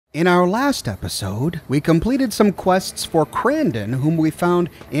In our last episode, we completed some quests for Crandon, whom we found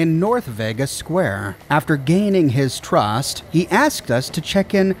in North Vegas Square. After gaining his trust, he asked us to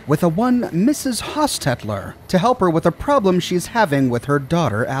check in with a one Mrs. Hostetler to help her with a problem she's having with her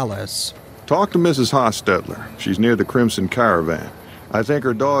daughter Alice. Talk to Mrs. Hostetler. She's near the Crimson Caravan. I think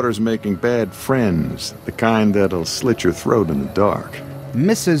her daughter's making bad friends, the kind that'll slit your throat in the dark.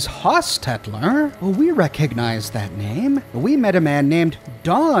 Mrs. Hostetler? Well, we recognize that name. We met a man named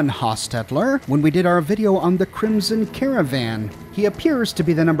Don Hostetler when we did our video on the Crimson Caravan. He appears to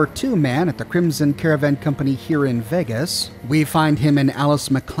be the number 2 man at the Crimson Caravan Company here in Vegas. We find him in Alice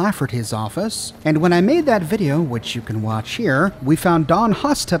McClafferty's office, and when I made that video, which you can watch here, we found Don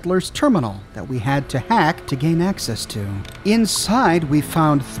Hostetler's terminal that we had to hack to gain access to. Inside, we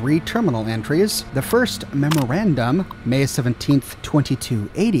found 3 terminal entries. The first memorandum, May 17th,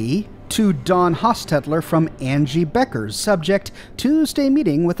 2280, to Don Hostetler from Angie Becker's, subject, Tuesday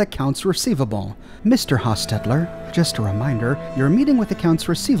meeting with accounts receivable. Mr. Hostetler, just a reminder, your meeting with accounts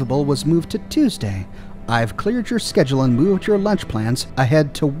receivable was moved to Tuesday. I've cleared your schedule and moved your lunch plans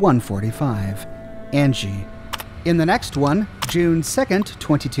ahead to 1:45. Angie. In the next one, June 2nd,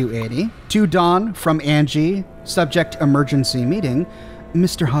 2280, to Don from Angie, subject, emergency meeting.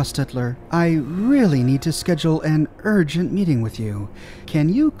 Mr. Hostetler, I really need to schedule an urgent meeting with you. Can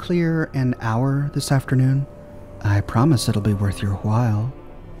you clear an hour this afternoon? I promise it'll be worth your while.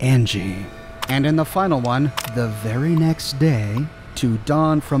 Angie. And in the final one, the very next day, to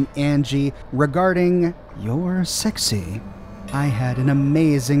Dawn from Angie regarding You're Sexy. I had an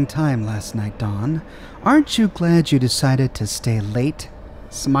amazing time last night, Dawn. Aren't you glad you decided to stay late?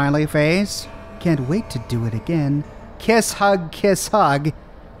 Smiley face. Can't wait to do it again. Kiss, hug,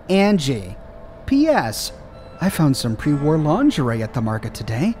 Angie. P.S. I found some pre-war lingerie at the market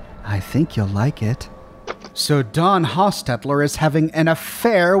today. I think you'll like it. So Don Hostetler is having an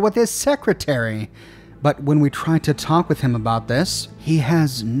affair with his secretary. But when we tried to talk with him about this, he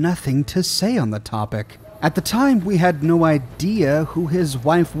has nothing to say on the topic. At the time, we had no idea who his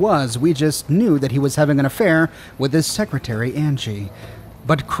wife was. We just knew that he was having an affair with his secretary, Angie.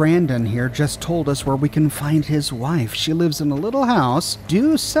 But Crandon here just told us where we can find his wife. She lives in a little house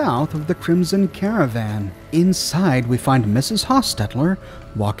due south of the Crimson Caravan. Inside, we find Mrs. Hostetler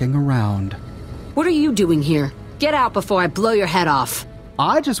walking around. What are you doing here? Get out before I blow your head off.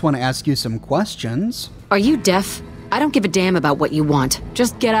 I just want to ask you some questions. Are you deaf? I don't give a damn about what you want.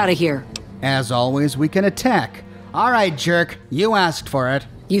 Just get out of here. As always, we can attack. All right, jerk. You asked for it.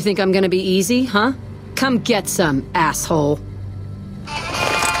 You think I'm gonna be easy, huh? Come get some, asshole.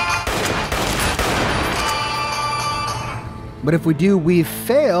 But if we do, we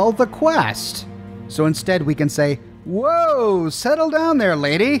fail the quest. So instead we can say, whoa, settle down there,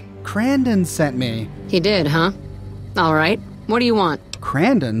 lady. Crandon sent me. He did, huh? All right. What do you want?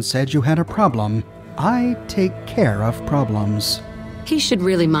 Crandon said you had a problem. I take care of problems. He should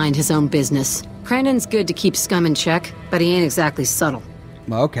really mind his own business. Crandon's good to keep scum in check, but he ain't exactly subtle.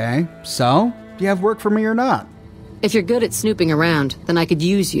 Okay, so? Do you have work for me or not? If you're good at snooping around, then I could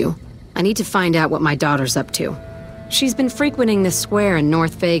use you. I need to find out what my daughter's up to. She's been frequenting the square in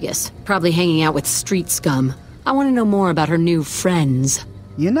North Vegas, probably hanging out with street scum. I want to know more about her new friends.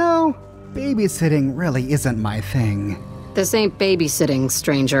 You know, babysitting really isn't my thing. This ain't babysitting,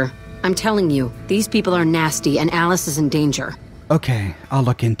 stranger. I'm telling you, these people are nasty and Alice is in danger. Okay, I'll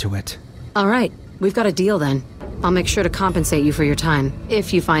look into it. All right, we've got a deal then. I'll make sure to compensate you for your time,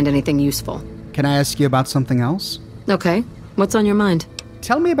 if you find anything useful. Can I ask you about something else? Okay, what's on your mind?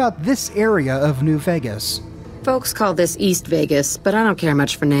 Tell me about this area of New Vegas. Folks call this East Vegas, but I don't care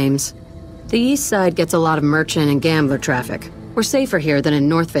much for names. The East Side gets a lot of merchant and gambler traffic. We're safer here than in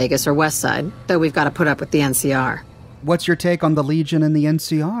North Vegas or West Side, though we've got to put up with the NCR. What's your take on the Legion and the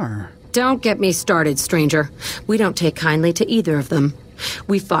NCR? Don't get me started, stranger. We don't take kindly to either of them.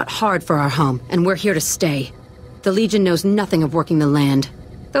 We fought hard for our home, and we're here to stay. The Legion knows nothing of working the land.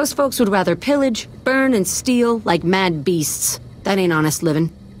 Those folks would rather pillage, burn, and steal like mad beasts. That ain't honest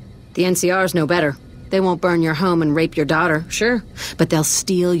living. The NCR's no better. They won't burn your home and rape your daughter, sure, but they'll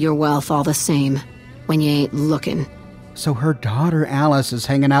steal your wealth all the same, when you ain't looking. So her daughter Alice is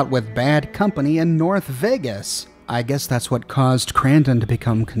hanging out with bad company in North Vegas. I guess that's what caused Crandon to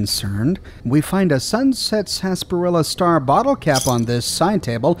become concerned. We find a Sunset Sarsaparilla Star bottle cap on this side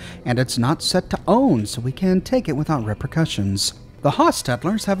table, and it's not set to own, so we can take it without repercussions. The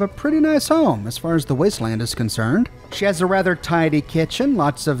Hostetlers have a pretty nice home as far as the wasteland is concerned. She has a rather tidy kitchen,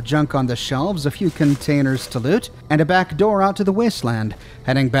 lots of junk on the shelves, a few containers to loot, and a back door out to the wasteland.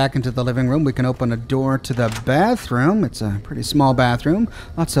 Heading back into the living room, we can open a door to the bathroom. It's a pretty small bathroom,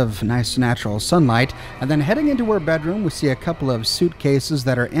 lots of nice natural sunlight. And then heading into her bedroom, we see a couple of suitcases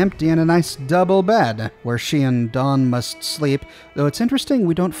that are empty and a nice double bed where she and Dawn must sleep. Though it's interesting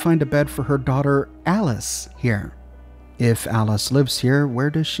we don't find a bed for her daughter Alice here. If Alice lives here, where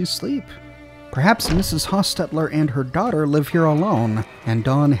does she sleep? Perhaps Mrs. Hostetler and her daughter live here alone, and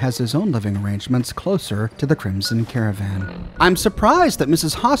Don has his own living arrangements closer to the Crimson Caravan. I'm surprised that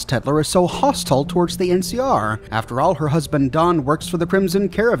Mrs. Hostetler is so hostile towards the NCR. After all, her husband Don works for the Crimson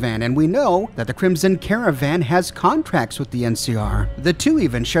Caravan, and we know that the Crimson Caravan has contracts with the NCR. The two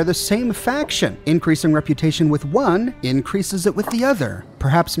even share the same faction. Increasing reputation with one increases it with the other.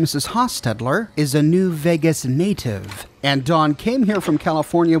 Perhaps Mrs. Hostetler is a New Vegas native, and Don came here from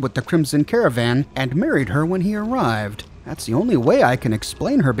California with the Crimson Caravan and married her when he arrived. That's the only way I can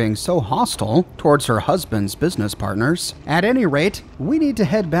explain her being so hostile towards her husband's business partners. At any rate, we need to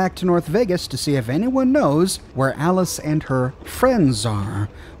head back to North Vegas to see if anyone knows where Alice and her friends are.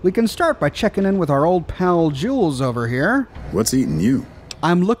 We can start by checking in with our old pal Jules over here. What's eating you?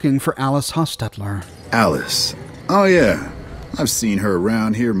 I'm looking for Alice Hostetler. Alice? Oh yeah, I've seen her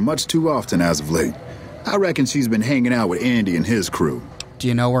around here much too often as of late. I reckon she's been hanging out with Andy and his crew. Do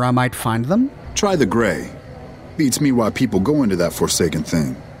you know where I might find them? Try the Gray. Beats me why people go into that forsaken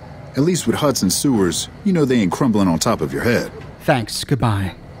thing. At least with Hudson Sewers, you know they ain't crumbling on top of your head. Thanks,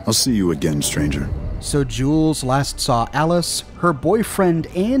 goodbye. I'll see you again, stranger. So Jules last saw Alice, her boyfriend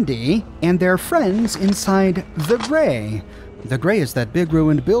Andy, and their friends inside the Gray. The Gray is that big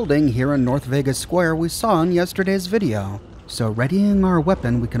ruined building here in North Vegas Square we saw in yesterday's video. So readying our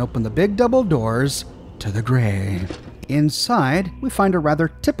weapon, we can open the big double doors to the Gray. Inside, we find a rather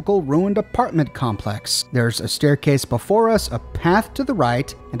typical ruined apartment complex. There's a staircase before us, a path to the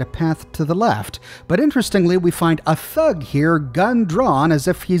right, and a path to the left. But interestingly, we find a thug here, gun drawn, as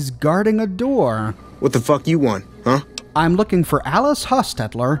if he's guarding a door. What the fuck you want, huh? I'm looking for Alice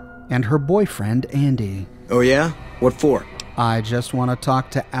Hostetler and her boyfriend, Andy. Oh yeah? What for? I just want to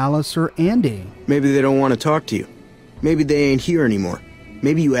talk to Alice or Andy. Maybe they don't want to talk to you. Maybe they ain't here anymore.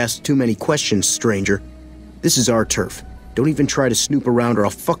 Maybe you asked too many questions, stranger. This is our turf. Don't even try to snoop around or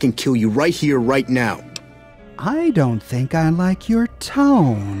I'll fucking kill you right here, right now. I don't think I like your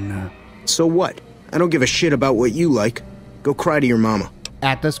tone. So what? I don't give a shit about what you like. Go cry to your mama.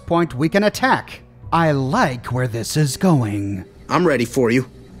 At this point, we can attack. I like where this is going. I'm ready for you.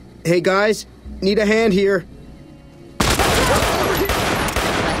 Hey guys, need a hand here.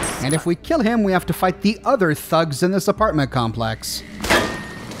 And if we kill him, we have to fight the other thugs in this apartment complex.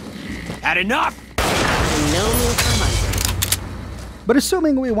 Had enough! But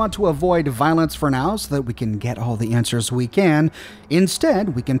assuming we want to avoid violence for now so that we can get all the answers we can,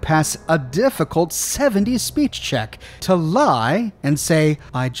 instead we can pass a difficult 70 speech check to lie and say,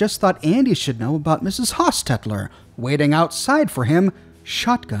 I just thought Andy should know about Mrs. Hostetler, waiting outside for him,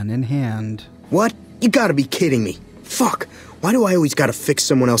 shotgun in hand. What? You gotta be kidding me. Fuck, why do I always gotta fix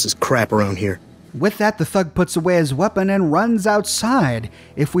someone else's crap around here? With that, the thug puts away his weapon and runs outside.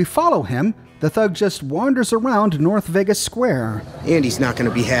 If we follow him, the thug just wanders around North Vegas Square. Andy's not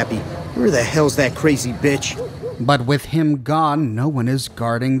gonna be happy. Where the hell's that crazy bitch? But with him gone, no one is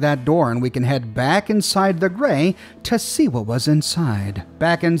guarding that door, and we can head back inside the Gray to see what was inside.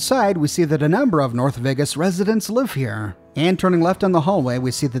 Back inside, we see that a number of North Vegas residents live here. And turning left on the hallway,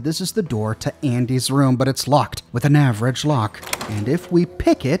 we see that this is the door to Andy's room, but it's locked with an average lock. And if we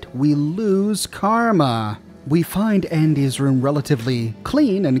pick it, we lose karma. We find Andy's room relatively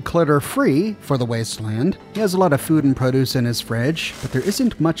clean and clutter-free for the wasteland. He has a lot of food and produce in his fridge, but there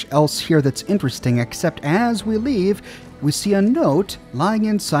isn't much else here that's interesting except as we leave, we see a note lying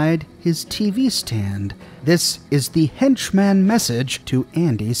inside his TV stand. This is the henchman message to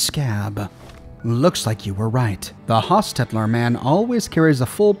Andy's scab. Looks like you were right. The Hostetler man always carries a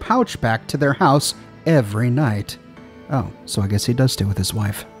full pouch back to their house every night. Oh, so I guess he does stay with his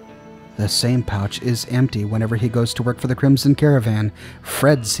wife. The same pouch is empty whenever he goes to work for the Crimson Caravan.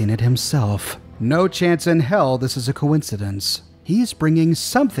 Fred's seen it himself. No chance in hell this is a coincidence. He's bringing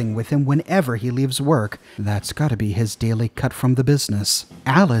something with him whenever he leaves work. That's gotta be his daily cut from the business.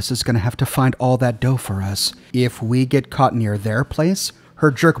 Alice is gonna have to find all that dough for us. If we get caught near their place,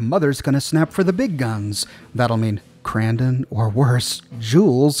 her jerk mother's gonna snap for the big guns. That'll mean Crandon, or worse,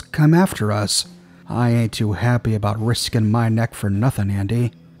 Jules, come after us. I ain't too happy about risking my neck for nothing,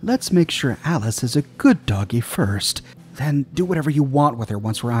 Andy. Let's make sure Alice is a good doggy first. Then do whatever you want with her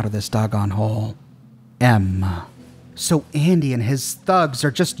once we're out of this doggone hole. M. So Andy and his thugs are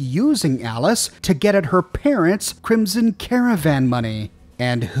just using Alice to get at her parents' Crimson Caravan money.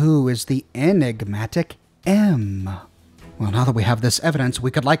 And who is the enigmatic M? Well, now that we have this evidence, we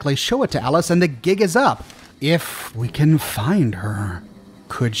could likely show it to Alice and the gig is up. If we can find her.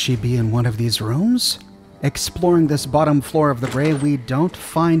 Could she be in one of these rooms? Exploring this bottom floor of the Grey, we don't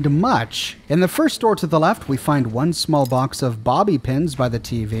find much. In the first door to the left, we find one small box of bobby pins by the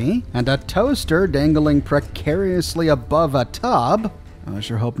TV, and a toaster dangling precariously above a tub. I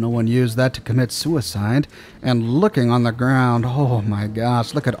sure hope no one used that to commit suicide. And looking on the ground, oh my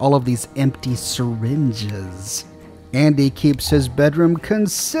gosh, look at all of these empty syringes. Andy keeps his bedroom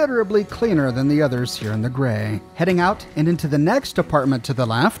considerably cleaner than the others here in the Grey. Heading out and into the next apartment to the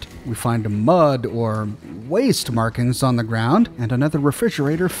left, we find mud or waste markings on the ground and another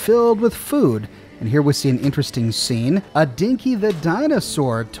refrigerator filled with food. And here we see an interesting scene. A Dinky the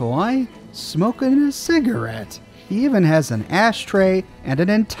Dinosaur toy smoking a cigarette. He even has an ashtray and an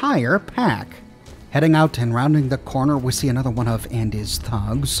entire pack. Heading out and rounding the corner, we see another one of Andy's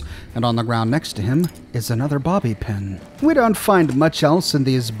thugs, and on the ground next to him is another bobby pin. We don't find much else in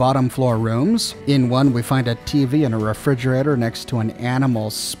these bottom floor rooms. In one, we find a TV and a refrigerator next to an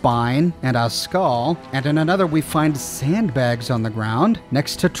animal's spine and a skull, and in another, we find sandbags on the ground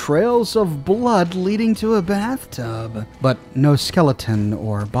next to trails of blood leading to a bathtub, but no skeleton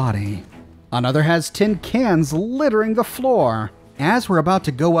or body. Another has tin cans littering the floor. As we're about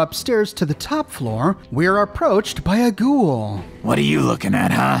to go upstairs to the top floor, we're approached by a ghoul. What are you looking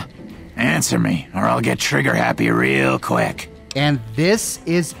at, huh? Answer me, or I'll get trigger happy real quick. And this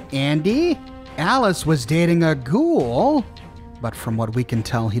is Andy? Alice was dating a ghoul? But from what we can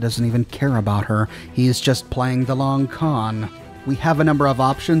tell, he doesn't even care about her. He's just playing the long con. We have a number of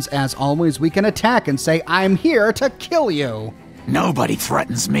options. As always, we can attack and say, "I'm here to kill you." Nobody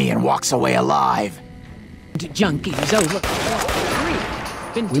threatens me and walks away alive. Junkies over.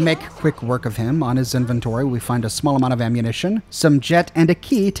 We make quick work of him. On his inventory, we find a small amount of ammunition, some jet, and a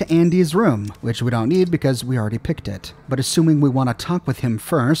key to Andy's room, which we don't need because we already picked it. But assuming we want to talk with him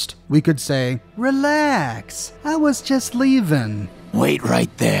first, we could say, "Relax, I was just leaving." Wait right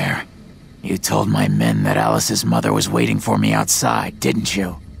there. You told my men that Alice's mother was waiting for me outside, didn't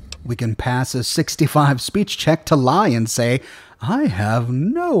you? We can pass a 65 speech check to lie and say, "I have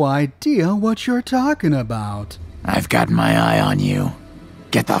no idea what you're talking about." I've got my eye on you.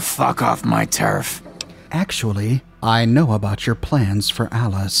 Get the fuck off my turf. Actually, I know about your plans for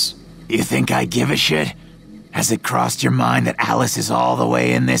Alice. You think I give a shit? Has it crossed your mind that Alice is all the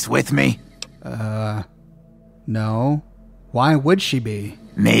way in this with me? No. Why would she be?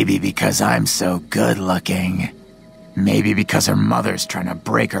 Maybe because I'm so good looking. Maybe because her mother's trying to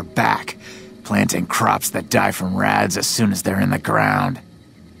break her back, planting crops that die from rads as soon as they're in the ground.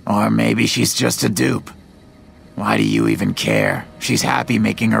 Or maybe she's just a dupe. Why do you even care? She's happy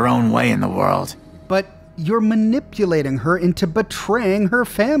making her own way in the world. But you're manipulating her into betraying her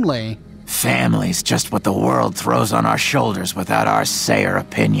family. Family's just what the world throws on our shoulders without our say or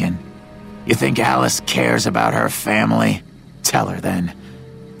opinion. You think Alice cares about her family? Tell her then.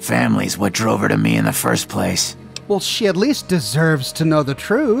 Family's what drove her to me in the first place. Well, she at least deserves to know the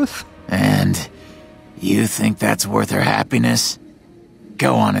truth. And you think that's worth her happiness?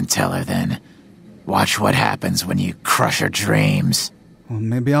 Go on and tell her then. Watch what happens when you crush her dreams. Well,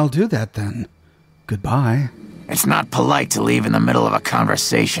 maybe I'll do that then. Goodbye. It's not polite to leave in the middle of a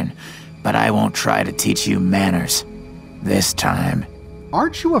conversation, but I won't try to teach you manners. This time.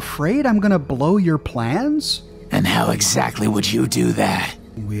 Aren't you afraid I'm gonna blow your plans? And how exactly would you do that?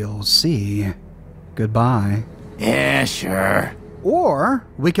 We'll see. Goodbye. Yeah, sure. Or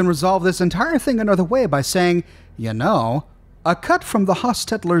we can resolve this entire thing another way by saying, you know, a cut from the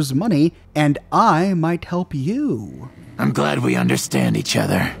Hostetler's money, and I might help you. I'm glad we understand each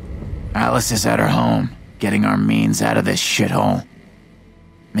other. Alice is at her home, getting our means out of this shithole.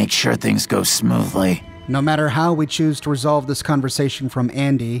 Make sure things go smoothly. No matter how we choose to resolve this conversation from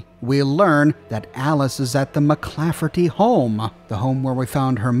Andy, we learn that Alice is at the McClafferty home, the home where we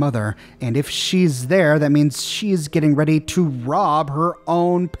found her mother, and if she's there, that means she's getting ready to rob her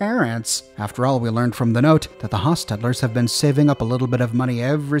own parents. After all, we learned from the note that the Hostetlers have been saving up a little bit of money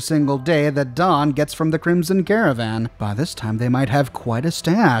every single day that Dawn gets from the Crimson Caravan. By this time, they might have quite a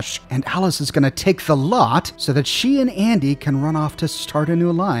stash, and Alice is going to take the lot so that she and Andy can run off to start a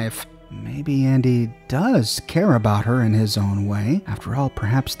new life. Maybe Andy does care about her in his own way. After all,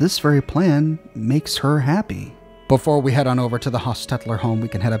 perhaps this very plan makes her happy. Before we head on over to the Hostetler home, we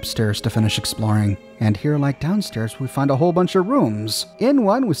can head upstairs to finish exploring. And here, like downstairs, we find a whole bunch of rooms. In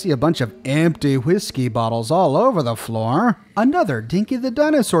one, we see a bunch of empty whiskey bottles all over the floor. Another Dinky the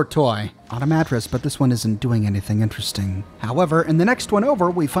Dinosaur toy on a mattress, but this one isn't doing anything interesting. However, in the next one over,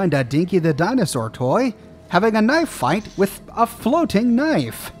 we find a Dinky the Dinosaur toy having a knife fight with a floating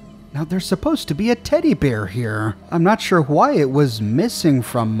knife. Now, there's supposed to be a teddy bear here. I'm not sure why it was missing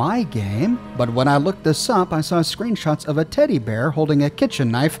from my game, but when I looked this up, I saw screenshots of a teddy bear holding a kitchen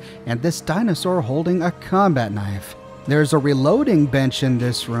knife and this dinosaur holding a combat knife. There's a reloading bench in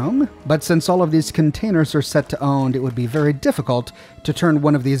this room, but since all of these containers are set to owned, it would be very difficult to turn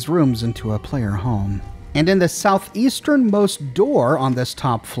one of these rooms into a player home. And in the southeasternmost door on this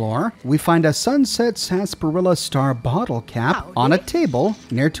top floor, we find a Sunset Sarsaparilla Star bottle cap on a table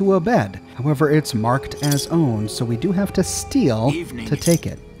near to a bed. However, it's marked as owned, so we do have to steal to take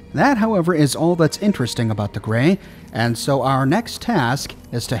it. That, however, is all that's interesting about the Grey, and so our next task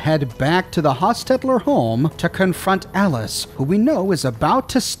is to head back to the Hostetler home to confront Alice, who we know is about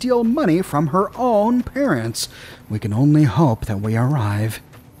to steal money from her own parents. We can only hope that we arrive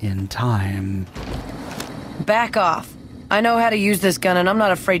in time. Back off. I know how to use this gun, and I'm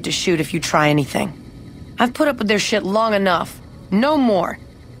not afraid to shoot if you try anything. I've put up with their shit long enough. No more.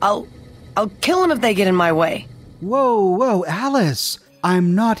 I'll kill them if they get in my way. Whoa, Alice.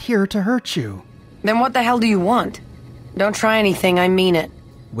 I'm not here to hurt you. Then what the hell do you want? Don't try anything, I mean it.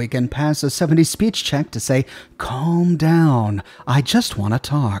 We can pass a 70 speech check to say, calm down. I just want to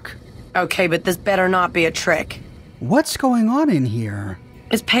talk. Okay, but this better not be a trick. What's going on in here?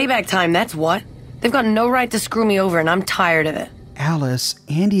 It's payback time, that's what. They've got no right to screw me over, and I'm tired of it. Alice,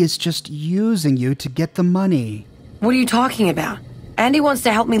 Andy is just using you to get the money. What are you talking about? Andy wants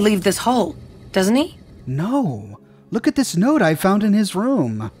to help me leave this hole, doesn't he? No. Look at this note I found in his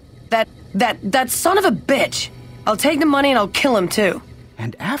room. That son of a bitch. I'll take the money and I'll kill him too.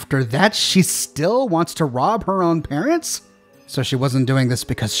 And after that, she still wants to rob her own parents? So she wasn't doing this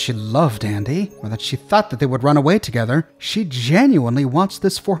because she loved Andy, or that she thought that they would run away together. She genuinely wants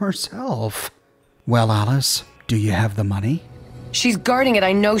this for herself. Well, Alice, do you have the money? She's guarding it,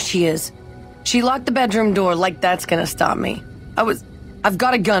 I know she is. She locked the bedroom door, like that's gonna stop me. I've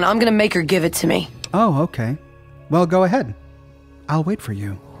got a gun, I'm gonna make her give it to me. Oh, okay. Well, go ahead. I'll wait for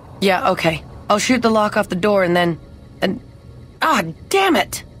you. Yeah, okay. I'll shoot the lock off the door and damn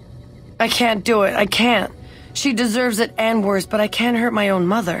it! I can't do it, I can't. She deserves it and worse, but I can't hurt my own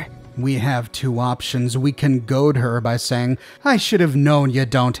mother. We have two options. We can goad her by saying, I should have known you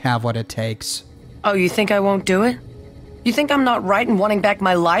don't have what it takes. Oh, you think I won't do it? You think I'm not right in wanting back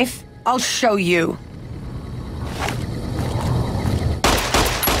my life? I'll show you.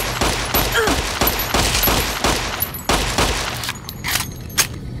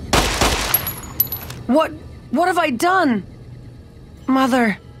 What have I done?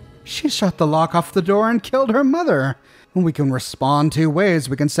 Mother. She shut the lock off the door and killed her mother. We can respond two ways.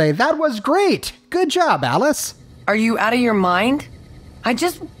 We can say, that was great. Good job, Alice. Are you out of your mind?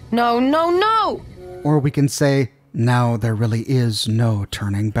 No. Or we can say, now there really is no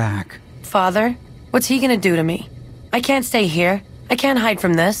turning back. Father, what's he gonna do to me? I can't stay here. I can't hide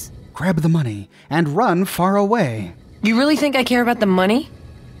from this. Grab the money and run far away. You really think I care about the money?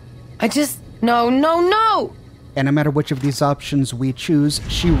 No! And no matter which of these options we choose,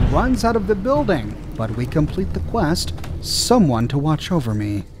 she runs out of the building. But we complete the quest, someone to watch over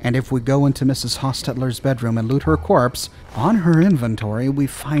me. And if we go into Mrs. Hostetler's bedroom and loot her corpse, on her inventory we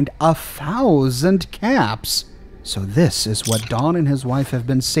find 1,000 caps. So this is what Don and his wife have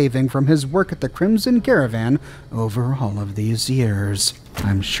been saving from his work at the Crimson Caravan over all of these years.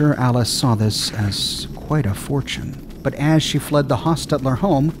 I'm sure Alice saw this as quite a fortune. But as she fled the Hostetler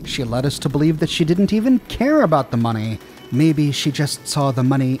home, she led us to believe that she didn't even care about the money. Maybe she just saw the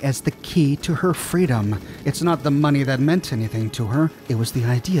money as the key to her freedom. It's not the money that meant anything to her. It was the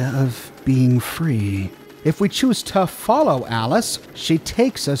idea of being free. If we choose to follow Alice, she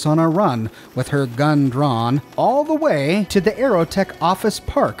takes us on a run with her gun drawn all the way to the Aerotech Office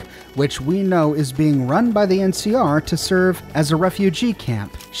Park, which we know is being run by the NCR to serve as a refugee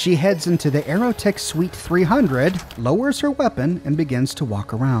camp. She heads into the Aerotech Suite 300, lowers her weapon, and begins to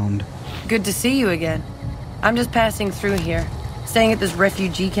walk around. Good to see you again. I'm just passing through here. Staying at this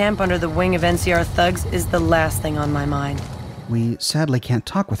refugee camp under the wing of NCR thugs is the last thing on my mind. We sadly can't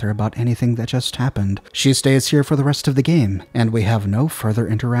talk with her about anything that just happened. She stays here for the rest of the game, and we have no further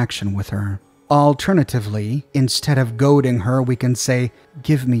interaction with her. Alternatively, instead of goading her, we can say,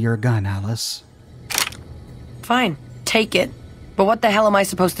 give me your gun, Alice. Fine, take it. But what the hell am I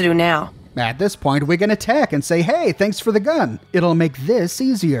supposed to do now? At this point, we can attack and say, hey, thanks for the gun. It'll make this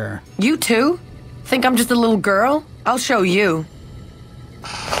easier. You too? Think I'm just a little girl? I'll show you.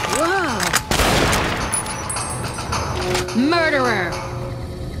 Whoa! Murderer!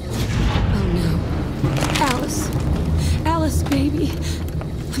 Oh no. Alice. Alice, baby.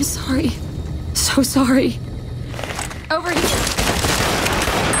 I'm sorry. So sorry. Over here.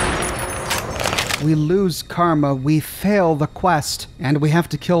 We lose Karma, we fail the quest, and we have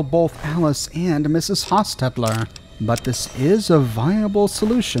to kill both Alice and Mrs. Hostetler. But this is a viable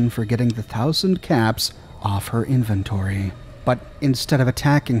solution for getting the 1,000 caps off her inventory. But instead of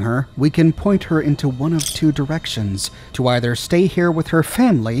attacking her, we can point her into one of two directions, to either stay here with her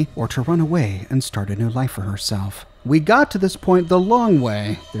family or to run away and start a new life for herself. We got to this point the long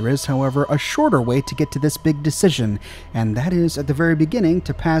way. There is, however, a shorter way to get to this big decision, and that is at the very beginning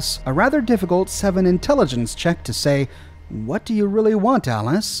to pass a rather difficult 7 intelligence check to say, what do you really want,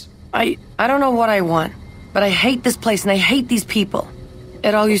 Alice? I don't know what I want, but I hate this place and I hate these people.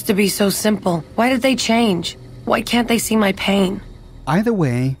 It all used to be so simple. Why did they change? Why can't they see my pain? Either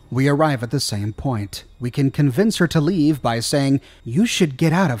way, we arrive at the same point. We can convince her to leave by saying, you should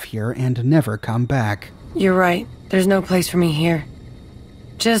get out of here and never come back. You're right. There's no place for me here.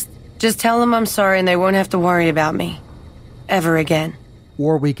 Just tell them I'm sorry and they won't have to worry about me. Ever again.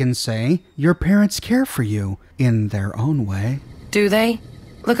 Or we can say, your parents care for you, in their own way. Do they?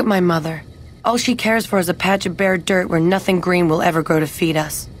 Look at my mother. All she cares for is a patch of bare dirt where nothing green will ever grow to feed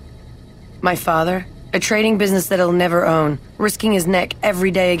us. My father? A trading business that he'll never own, risking his neck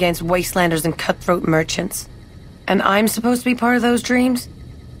every day against wastelanders and cutthroat merchants. And I'm supposed to be part of those dreams?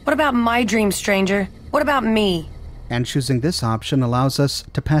 What about my dreams, stranger? What about me? And choosing this option allows us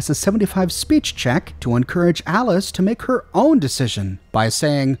to pass a 75 speech check to encourage Alice to make her own decision by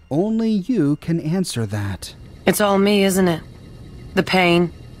saying, only you can answer that. It's all me, isn't it? The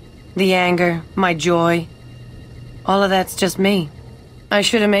pain, the anger, my joy. All of that's just me. I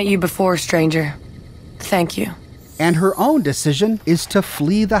should have met you before, stranger. Thank you. And her own decision is to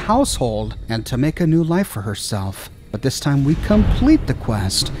flee the household and to make a new life for herself. But this time we complete the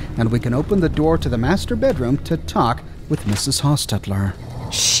quest, and we can open the door to the master bedroom to talk with Mrs. Hostetler.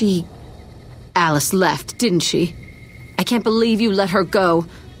 Alice left, didn't she? I can't believe you let her go.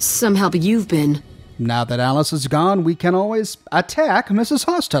 Some help you've been. Now that Alice is gone, we can always attack Mrs.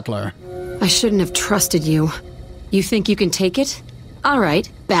 Hostetler. I shouldn't have trusted you. You think you can take it? All right,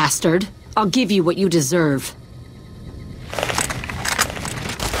 bastard. I'll give you what you deserve.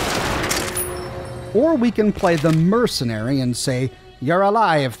 Or we can play the mercenary and say, you're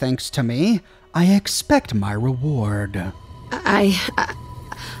alive thanks to me. I expect my reward.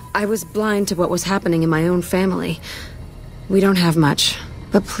 I was blind to what was happening in my own family. We don't have much,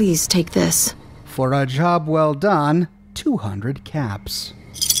 but please take this. For a job well done, 200 caps.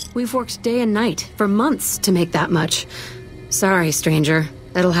 We've worked day and night for months to make that much. Sorry, stranger.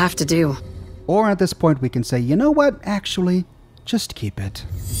 That'll have to do. Or at this point we can say, you know what, actually, just keep it.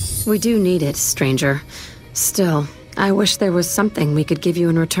 We do need it, stranger. Still, I wish there was something we could give you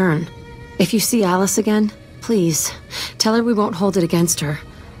in return. If you see Alice again, please, tell her we won't hold it against her.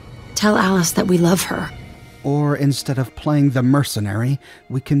 Tell Alice that we love her. Or instead of playing the mercenary,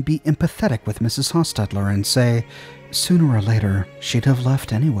 we can be empathetic with Mrs. Hostetler and say, sooner or later, she'd have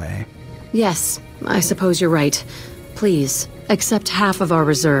left anyway. Yes, I suppose you're right. Please, accept half of our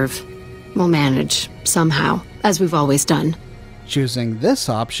reserve. We'll manage, somehow, as we've always done. Choosing this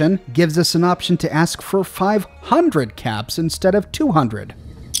option gives us an option to ask for 500 caps instead of 200.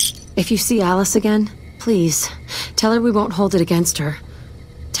 If you see Alice again, please, tell her we won't hold it against her.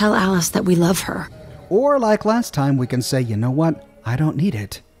 Tell Alice that we love her. Or like last time, we can say, you know what, I don't need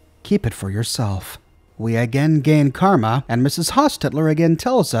it. Keep it for yourself. We again gain karma, and Mrs. Hostetler again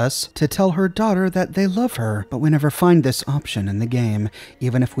tells us to tell her daughter that they love her, but we never find this option in the game.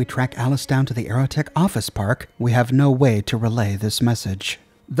 Even if we track Alice down to the Aerotech office park, we have no way to relay this message.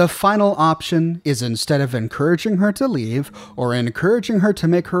 The final option is instead of encouraging her to leave or encouraging her to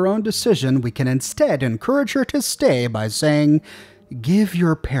make her own decision, we can instead encourage her to stay by saying, give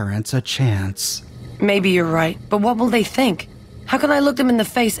your parents a chance. Maybe you're right, but what will they think? How can I look them in the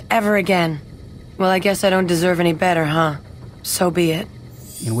face ever again? Well, I guess I don't deserve any better, huh? So be it.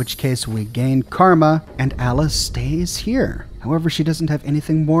 In which case we gain karma and Alice stays here. However, she doesn't have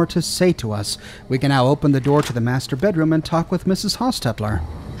anything more to say to us. We can now open the door to the master bedroom and talk with Mrs. Hostetler.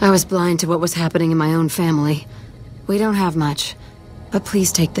 I was blind to what was happening in my own family. We don't have much, but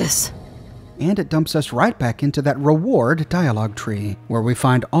please take this. And it dumps us right back into that reward dialogue tree, where we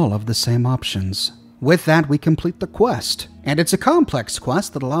find all of the same options. With that, we complete the quest. And it's a complex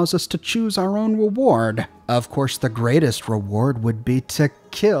quest that allows us to choose our own reward. Of course, the greatest reward would be to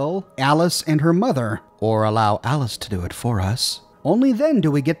kill Alice and her mother, or allow Alice to do it for us. Only then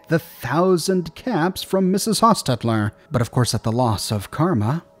do we get the 1,000 caps from Mrs. Hostetler, but of course at the loss of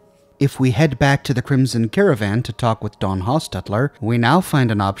karma. If we head back to the Crimson Caravan to talk with Dawn Hostetler, we now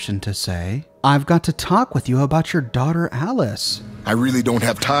find an option to say, "I've got to talk with you about your daughter Alice." I really don't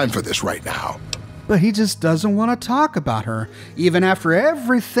have time for this right now. But he just doesn't want to talk about her, even after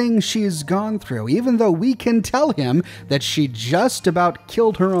everything she's gone through, even though we can tell him that she just about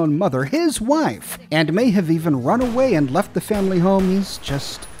killed her own mother, his wife, and may have even run away and left the family home. He's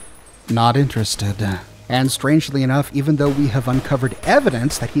just not interested. And strangely enough, even though we have uncovered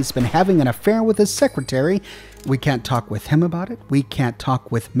evidence that he's been having an affair with his secretary, we can't talk with him about it, we can't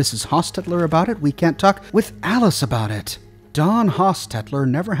talk with Mrs. Hostetler about it, we can't talk with Alice about it. Dawn Hostetler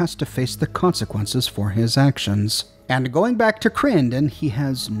never has to face the consequences for his actions. And going back to Crinden, he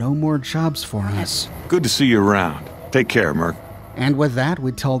has no more jobs for us. Good to see you around. Take care, Merc. And with that,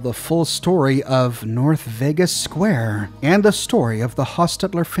 we tell the full story of North Vegas Square and the story of the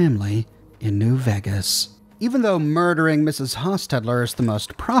Hostetler family in New Vegas. Even though murdering Mrs. Hostetler is the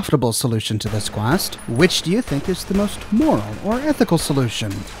most profitable solution to this quest, which do you think is the most moral or ethical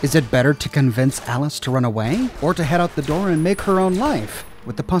solution? Is it better to convince Alice to run away, or to head out the door and make her own life,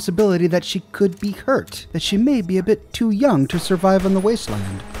 with the possibility that she could be hurt, that she may be a bit too young to survive in the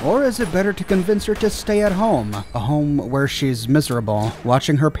wasteland? Or is it better to convince her to stay at home, a home where she's miserable,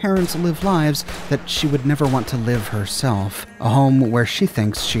 watching her parents live lives that she would never want to live herself, a home where she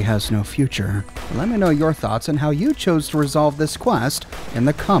thinks she has no future? Let me know your thoughts on how you chose to resolve this quest in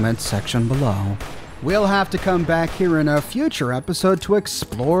the comments section below. We'll have to come back here in a future episode to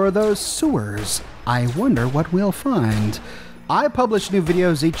explore those sewers. I wonder what we'll find. I publish new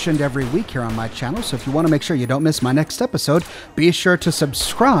videos each and every week here on my channel, so if you want to make sure you don't miss my next episode, be sure to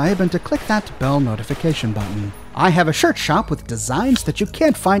subscribe and to click that bell notification button. I have a shirt shop with designs that you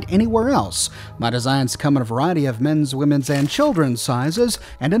can't find anywhere else. My designs come in a variety of men's, women's, and children's sizes,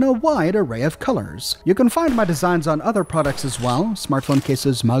 and in a wide array of colors. You can find my designs on other products as well, smartphone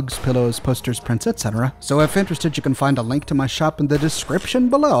cases, mugs, pillows, posters, prints, etc. So if interested, you can find a link to my shop in the description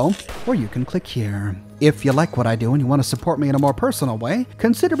below, or you can click here. If you like what I do and you want to support me in a more personal way,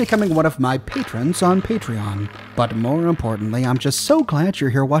 consider becoming one of my patrons on Patreon. But more importantly, I'm just so glad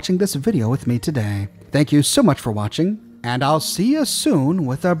you're here watching this video with me today. Thank you so much for watching, and I'll see you soon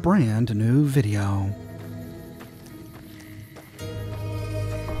with a brand new video.